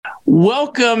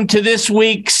Welcome to this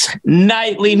week's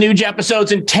Nightly Nuge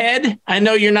episodes. And Ted, I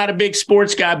know you're not a big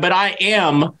sports guy, but I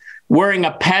am wearing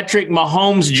a Patrick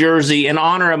Mahomes jersey in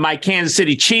honor of my Kansas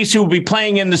City Chiefs, who will be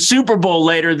playing in the Super Bowl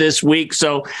later this week.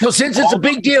 So, well, since it's a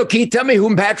big deal, Keith, tell me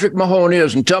who Patrick Mahomes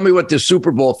is and tell me what this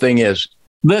Super Bowl thing is.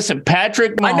 Listen,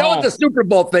 Patrick Mahomes. I know what the Super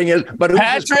Bowl thing is, but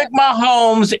Patrick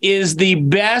Mahomes is the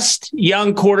best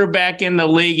young quarterback in the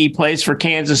league. He plays for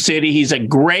Kansas City. He's a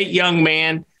great young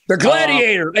man. The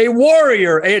gladiator, a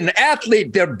warrior, an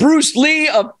athlete, the Bruce Lee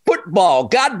of football.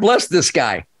 God bless this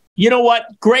guy. You know what?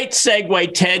 Great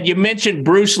segue, Ted. You mentioned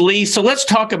Bruce Lee. So let's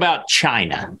talk about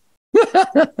China.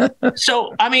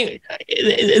 So, I mean,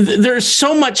 there's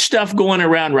so much stuff going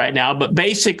around right now, but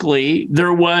basically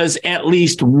there was at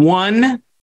least one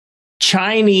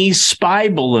Chinese spy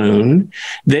balloon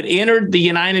that entered the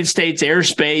United States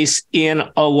airspace in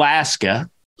Alaska,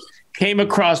 came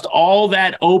across all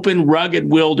that open,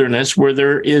 rugged wilderness where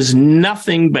there is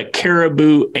nothing but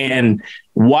caribou and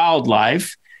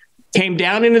wildlife, came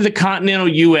down into the continental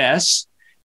U.S.,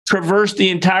 traversed the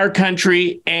entire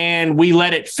country, and we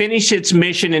let it finish its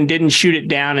mission and didn't shoot it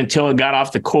down until it got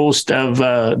off the coast of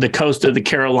the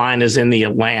Carolinas in the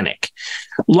Atlantic.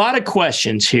 A lot of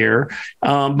questions here.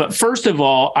 But first of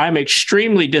all, I'm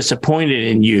extremely disappointed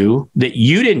in you that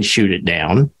you didn't shoot it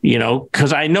down,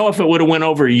 because I know if it would have went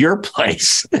over your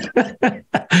place. And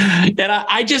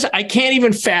I can't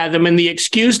even fathom. And the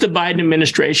excuse the Biden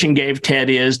administration gave, Ted,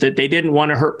 is that they didn't want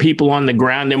to hurt people on the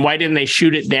ground. Then why didn't they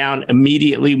shoot it down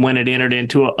immediately when it entered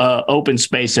into an open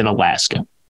space in Alaska?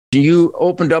 You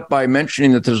opened up by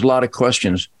mentioning that there's a lot of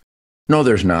questions. No,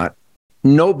 there's not.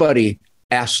 Nobody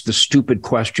asked the stupid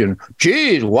question,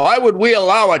 geez, why would we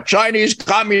allow a Chinese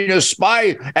communist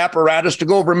spy apparatus to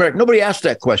go over America? Nobody asked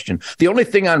that question. The only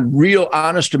thing on real,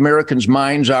 honest Americans'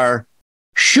 minds are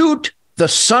shoot the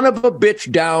son of a bitch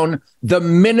down the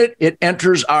minute it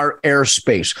enters our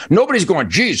airspace. Nobody's going,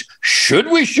 geez, should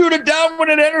we shoot it down when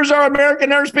it enters our American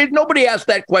airspace? Nobody asked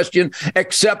that question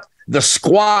except the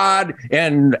squad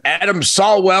and Adam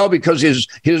Salwell, because his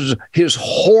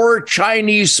whore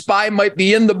Chinese spy might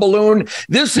be in the balloon.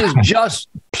 This is just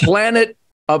planet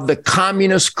of the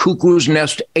communist cuckoo's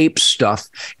nest ape stuff.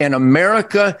 And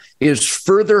America is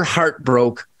further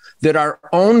heartbroken that our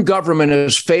own government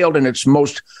has failed in its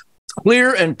most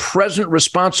clear and present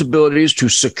responsibilities to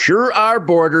secure our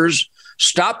borders,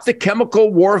 stop the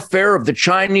chemical warfare of the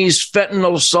Chinese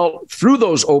fentanyl assault through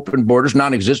those open borders,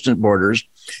 non-existent borders,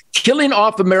 killing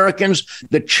off Americans.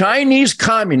 The Chinese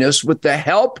communists, with the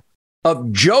help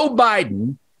of Joe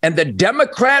Biden and the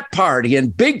Democrat Party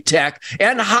and big tech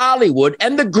and Hollywood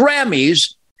and the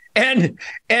Grammys and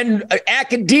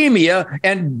academia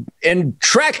and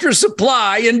Tractor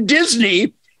Supply and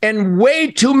Disney and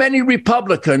way too many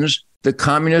Republicans, the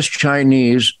communist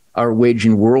Chinese are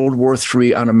waging World War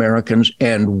III on Americans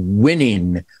and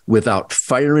winning without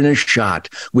firing a shot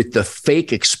with the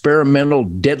fake experimental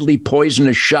deadly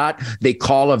poisonous shot they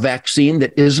call a vaccine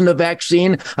that isn't a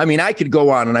vaccine. I mean, I could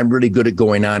go on, and I'm really good at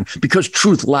going on because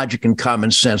truth, logic, and common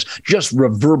sense just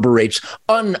reverberates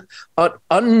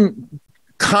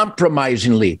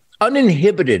uncompromisingly,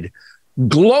 uninhibited,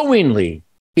 glowingly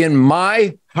in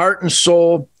my heart and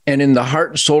soul and in the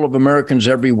heart and soul of Americans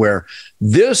everywhere.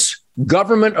 This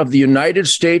government of the United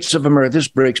States of America, this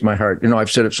breaks my heart.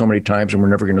 I've said it so many times, and we're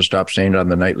never going to stop saying it on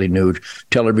the Nightly Nuge.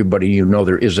 Tell everybody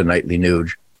there is a Nightly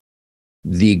Nuge.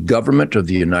 The government of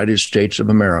the United States of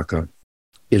America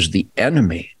is the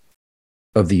enemy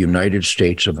of the United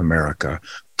States of America.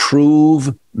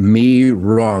 Prove me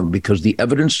wrong, because the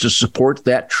evidence to support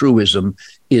that truism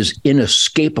is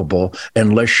inescapable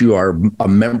unless you are a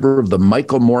member of the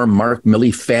Michael Moore, Mark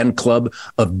Milley fan club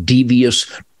of devious,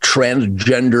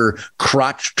 transgender,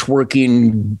 crotch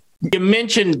twerking. You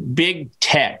mentioned big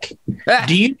tech.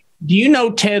 Do you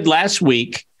know, Ted, last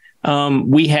week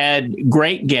we had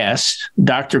great guests,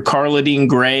 Dr. Carla Dean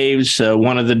Graves,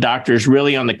 one of the doctors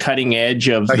really on the cutting edge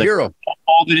of a hero.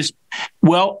 All this.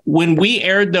 Well, when we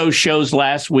aired those shows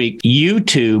last week,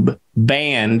 YouTube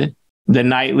banned the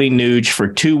Nightly Nuge for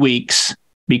 2 weeks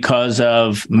because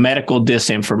of medical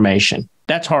disinformation.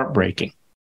 That's heartbreaking.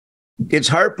 It's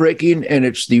heartbreaking, and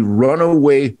it's the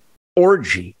runaway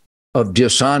orgy of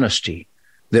dishonesty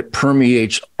that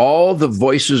permeates all the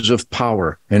voices of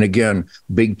power. And again,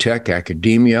 big tech,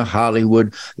 academia,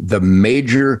 Hollywood, the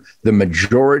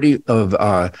majority of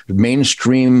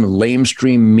mainstream,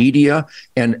 lamestream media,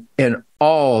 and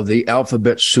all the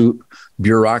alphabet soup,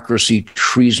 bureaucracy,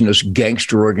 treasonous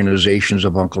gangster organizations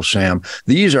of Uncle Sam.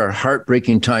 These are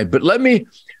heartbreaking times. But let me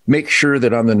make sure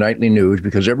that on the Nightly Nuge,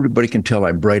 because everybody can tell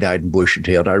I'm bright-eyed and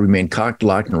bushy-tailed, I remain cocked,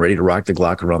 locked, and ready to rock the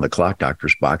Glock around the clock, Dr.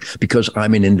 Spock, because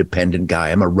I'm an independent guy.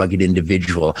 I'm a rugged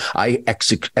individual. I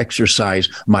exercise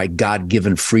my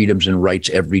God-given freedoms and rights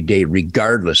every day,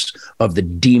 regardless of the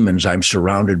demons I'm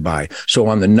surrounded by. So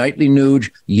on the Nightly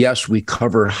Nuge, yes, we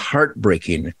cover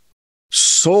heartbreaking,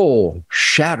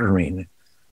 soul-shattering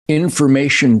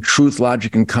information, truth,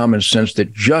 logic, and common sense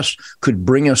that just could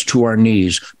bring us to our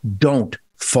knees. Don't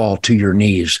fall to your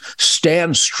knees.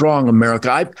 Stand strong,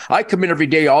 America. I come in every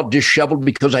day all disheveled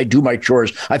because I do my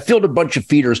chores. I filled a bunch of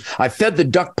feeders. I fed the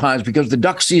duck ponds because the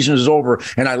duck season is over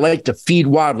and I like to feed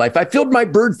wildlife. I filled my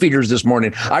bird feeders this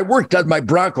morning. I worked on my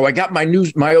Bronco. I got my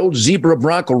old zebra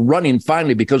Bronco running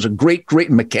finally because of great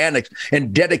mechanics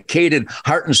and dedicated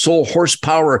heart and soul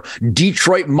horsepower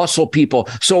Detroit muscle people.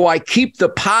 So I keep the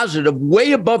positive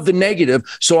way above the negative.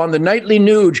 So on the Nightly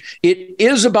Nuge, it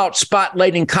is about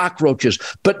spotlighting cockroaches.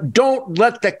 But don't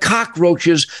let the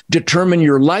cockroaches determine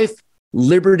your life,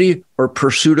 liberty, or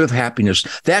pursuit of happiness.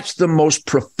 That's the most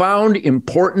profound,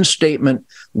 important statement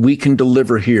we can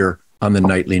deliver here on the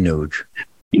Nightly Nuge.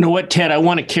 You know what, Ted? I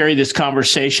want to carry this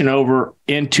conversation over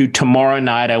into tomorrow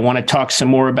night. I want to talk some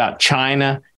more about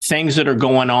China, things that are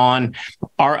going on,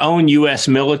 our own U.S.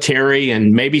 military,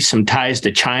 and maybe some ties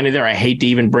to China there. I hate to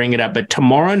even bring it up, but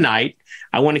tomorrow night,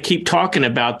 I want to keep talking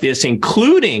about this,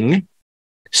 including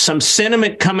some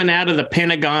sentiment coming out of the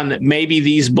Pentagon that maybe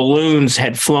these balloons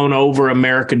had flown over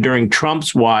America during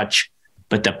Trump's watch,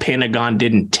 but the Pentagon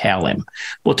didn't tell him.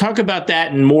 We'll talk about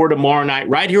that and more tomorrow night,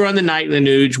 right here on the Nightly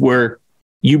Nuge, where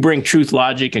you bring truth,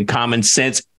 logic, and common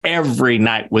sense every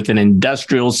night with an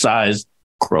industrial-sized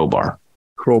crowbar.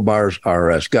 Crowbars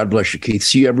RS. God bless you, Keith.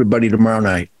 See you everybody tomorrow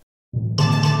night.